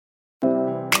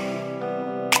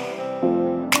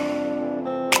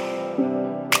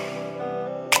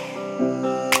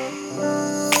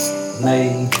नई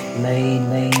नई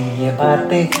नई ये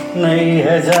बातें नई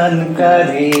है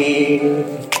जानकारी,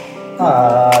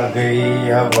 आ गई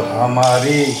अब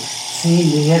हमारी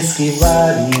सीनियर्स की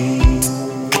बारी।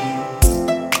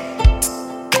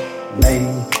 नई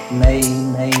नई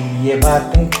नई ये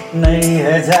बातें नई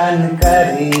है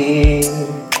जानकारी,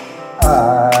 आ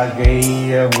गई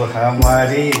अब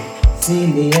हमारी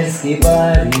सीनियर्स की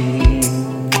बारी।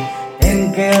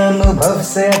 इनके अनुभव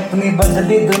से अपनी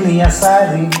बदली दुनिया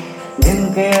सारी,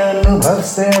 इनके अनुभव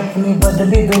से अपनी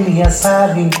बदली दुनिया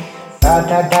सारी।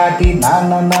 टाटा टाटी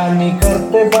नाना नानी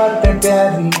करते बातें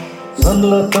प्यारी। सुन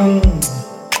लो तुम,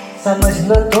 समझ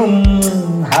लो तुम,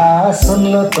 हाँ सुन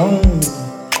लो तुम,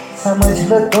 समझ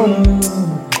लो तुम,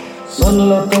 सुन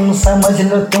लो तुम, समझ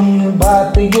लो तुम,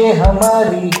 बात ये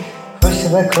हमारी। खुश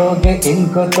रखोगे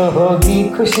इनको तो होगी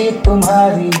खुशी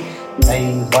तुम्हारी। नई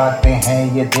बातें हैं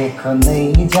ये देखो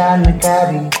नई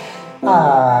जानकारी, आ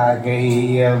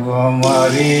गई अब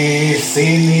हमारी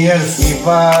सीनियर्स की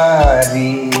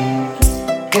बारी।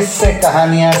 किस्से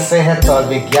कहानियां सेहत और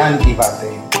विज्ञान की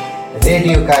बातें,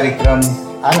 रेडियो कार्यक्रम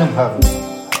अनुभव,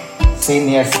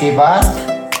 सीनियर्स की बात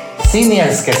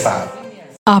सीनियर्स के साथ।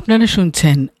 আপনারা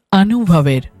শুনছেন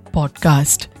অনুভবের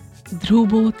পডকাস্ট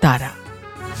ধ্রুব তারা।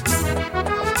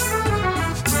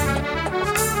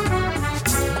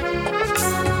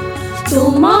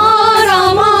 তোমার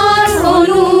আমার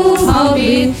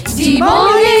অনুভবের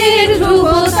জীবনের ধ্রুব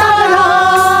তারা,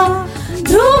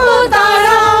 ধ্রুব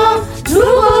তারা,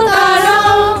 ধ্রুব তারা,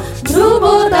 ধ্রুব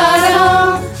তারা।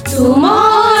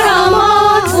 তোমার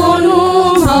আমার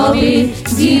অনুভবের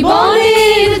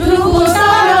জীবনের ধ্রুব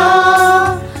তারা,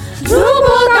 ধ্রুব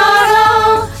তারা,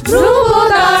 ধ্রুব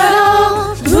তারা,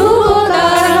 ধ্রুব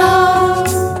তারা।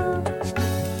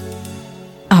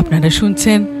 আপনারা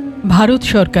শুনছেন ভারত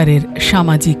সরকারের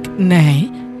সামাজিক ন্যায়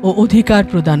ও অধিকার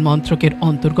প্রদান মন্ত্রকের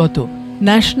অন্তর্গত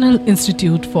National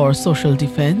Institute for Social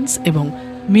Defence এবং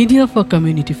মিডিয়া ফর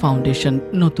কমিউনিটি ফাউন্ডেশন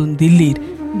নতুন দিল্লির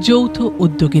যৌথ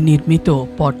উদ্যোগে নির্মিত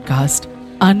পডকাস্ট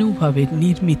অনুভবের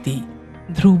নির্মিতি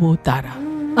ধ্রুব তারা।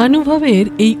 অনুভবের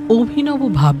এই অভিনব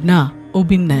ভাবনা ও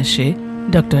বিন্যাসে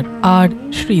ডক্টর আর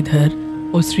শ্রীধর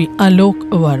ও শ্রী আলোক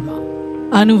ওয়ার্মা।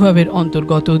 অনুভবের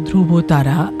অন্তর্গত ধ্রুব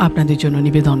তারা আপনাদের জন্য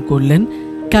নিবেদন করলেন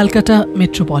Calcutta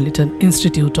Metropolitan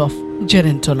Institute of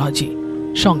Gerontology,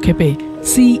 সংক্ষেপে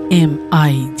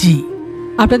CMIG।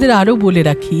 আপনাদের আরও বলে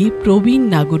রাখি, প্রবীণ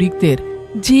নাগরিকদের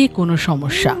যে কোনো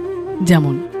সমস্যা,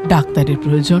 যেমন ডাক্তারের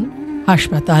প্রয়োজন,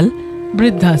 হাসপাতাল,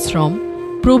 বৃদ্ধাশ্রম,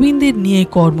 প্রবীণদের নিয়ে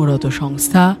কর্মরত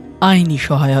সংস্থা, আইনি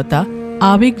সহায়তা,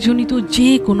 আবেগজনিত যে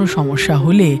কোনো সমস্যা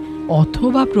হলে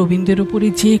অথবা প্রবীণদের উপরে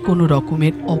যে কোনো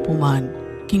রকমের অপমান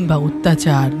কিংবা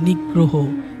অত্যাচার, নিগ্রহ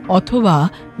অথবা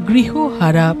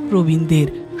গৃহহারা প্রবীণদের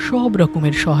সব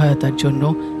রকমের সহায়তার জন্য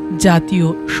জাতীয়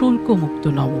শুল্কমুক্ত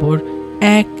নম্বর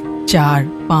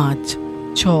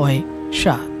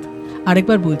 145667।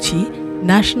 আরেকবার বলছি,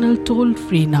 ন্যাশনাল টোল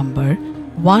ফ্রি নাম্বার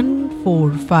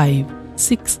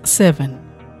 14567,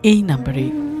 এই নম্বরে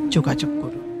যোগাযোগ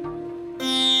করুন।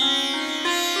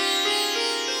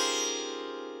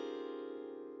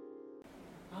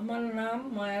 আমার নাম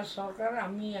মায়া সরকার।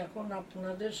 আমি এখন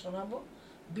আপনাদের শোনাবো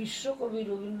বিশ্বকবি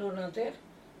রবীন্দ্রনাথের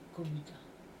কবিতা।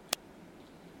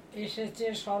 এসেছে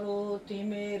শরৎ,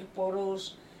 হিমের পরশ,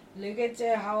 লেগেছে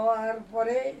হাওয়ার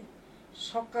পরে,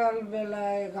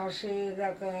 সকালবেলায় ঘাসের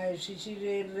রাখায়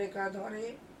শিশিরের রেখা ধরে,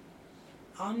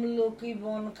 আমলকি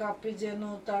বন কাঁপে যেন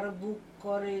তার বুক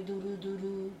করে দুরু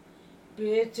দুরু,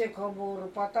 পেয়েছে খবর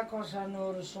পাতা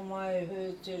খসানোর সময়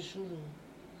হয়েছে শুরু।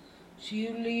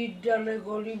 শিউলির ডালে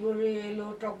গলি ভরে এলো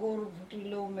টগর,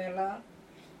 ফুটিল মেলা,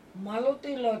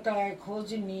 মালতী লতায় খোঁজ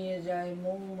নিয়ে যায়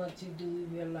মৌমাছি দুই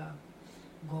বেলা।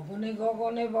 গগনে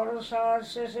গগনে বর্ষার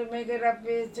শেষে মেঘেরা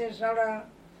পেয়েছে সারা,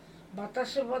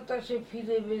 বাতাসে বাতাসে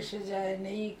ফিরে ভেসে যায়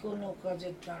নেই কোনো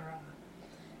কাজের তারা।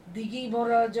 দিঘি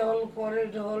ভরা জল করে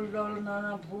ঢল ঢল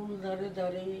নানা ফুল ধারে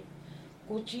ধারে,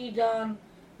 কচি ডান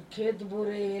ক্ষেত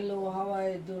ভরে এলো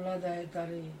হাওয়ায় দোলা দেয়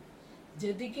তারে।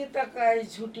 যেদিকে তাকায়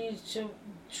ছুটির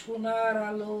সোনার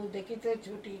আলো, দেখিতে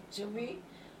ছুটির ছবি,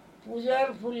 পূজার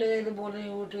ফুলের বনে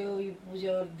ওঠে ওই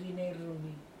পূজার দিনের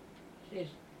রবি। শেষ।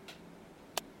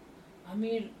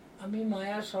 আমি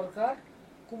মায়া সরকার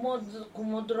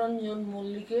কুমোদরঞ্জন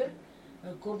মল্লিকের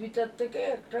কবিতার থেকে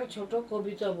একটা ছোট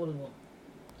কবিতা বলবো।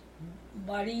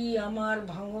 বাড়ি আমার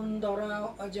ভাঙনধরা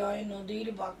অজয় নদীর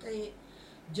বাঁকে,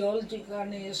 জল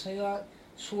ঠিকানে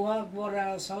সোহাগ ভরা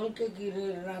সালকে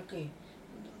গিরের রাকে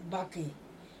বাঁকে।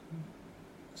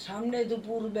 সামনে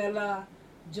দুপুর বেলা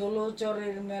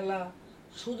জলচরের মেলা,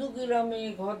 শুধু গ্রামে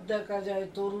ঘর দেখা যায়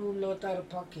তরু লতার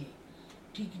ফাঁকে।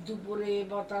 ঠিক দুপুরে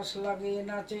বাতাস লাগে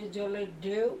নাচে জলের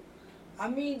ঢেউ,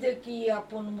 আমি দেখি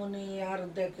আপন মনে আর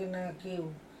দেখে না কেউ,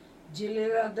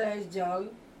 জেলেরা দেয় জাল,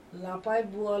 লাপায়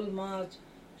বোয়াল মাছ,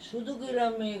 শুধু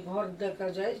গ্রামে ঘর দেখা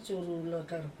যায়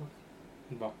চরুলতার পথে।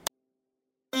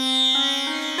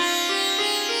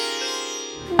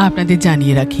 আপনাদের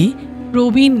জানিয়ে রাখি,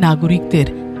 প্রবীণ নাগরিকদের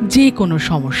যে কোনো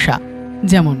সমস্যা,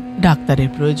 যেমন ডাক্তারের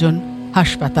প্রয়োজন,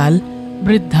 হাসপাতাল,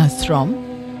 বৃদ্ধাশ্রম,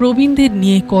 প্রবীণদের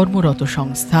নিয়ে কর্মরত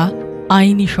সংস্থা,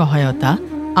 আইনি সহায়তা,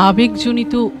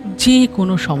 আবেগজনিত যে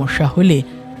কোনো সমস্যা হলে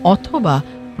অথবা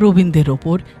প্রবীণদের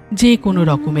ওপর যে কোনো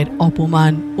রকমের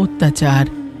অপমান, অত্যাচার,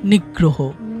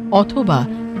 নিগ্রহ অথবা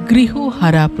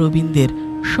গৃহহারা প্রবীণদের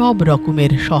সব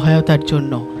রকমের সহায়তার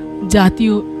জন্য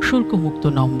জাতীয় শুল্কমুক্ত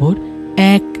নম্বর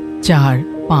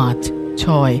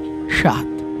 145667,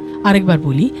 আরেকবার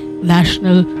বলি,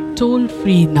 ন্যাশনাল টোল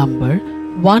ফ্রি নাম্বার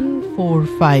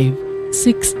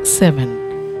 14567,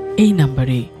 এই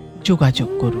নম্বরে যোগাযোগ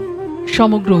করুন।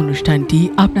 সমগ্র অনুষ্ঠানটি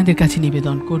আপনাদের কাছে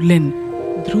নিবেদন করলেন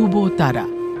ধ্রুব তারা।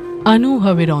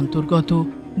 অনুভবের অন্তর্গত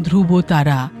ধ্রুব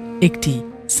তারা একটি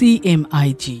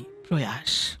CMIG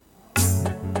প্রয়াস।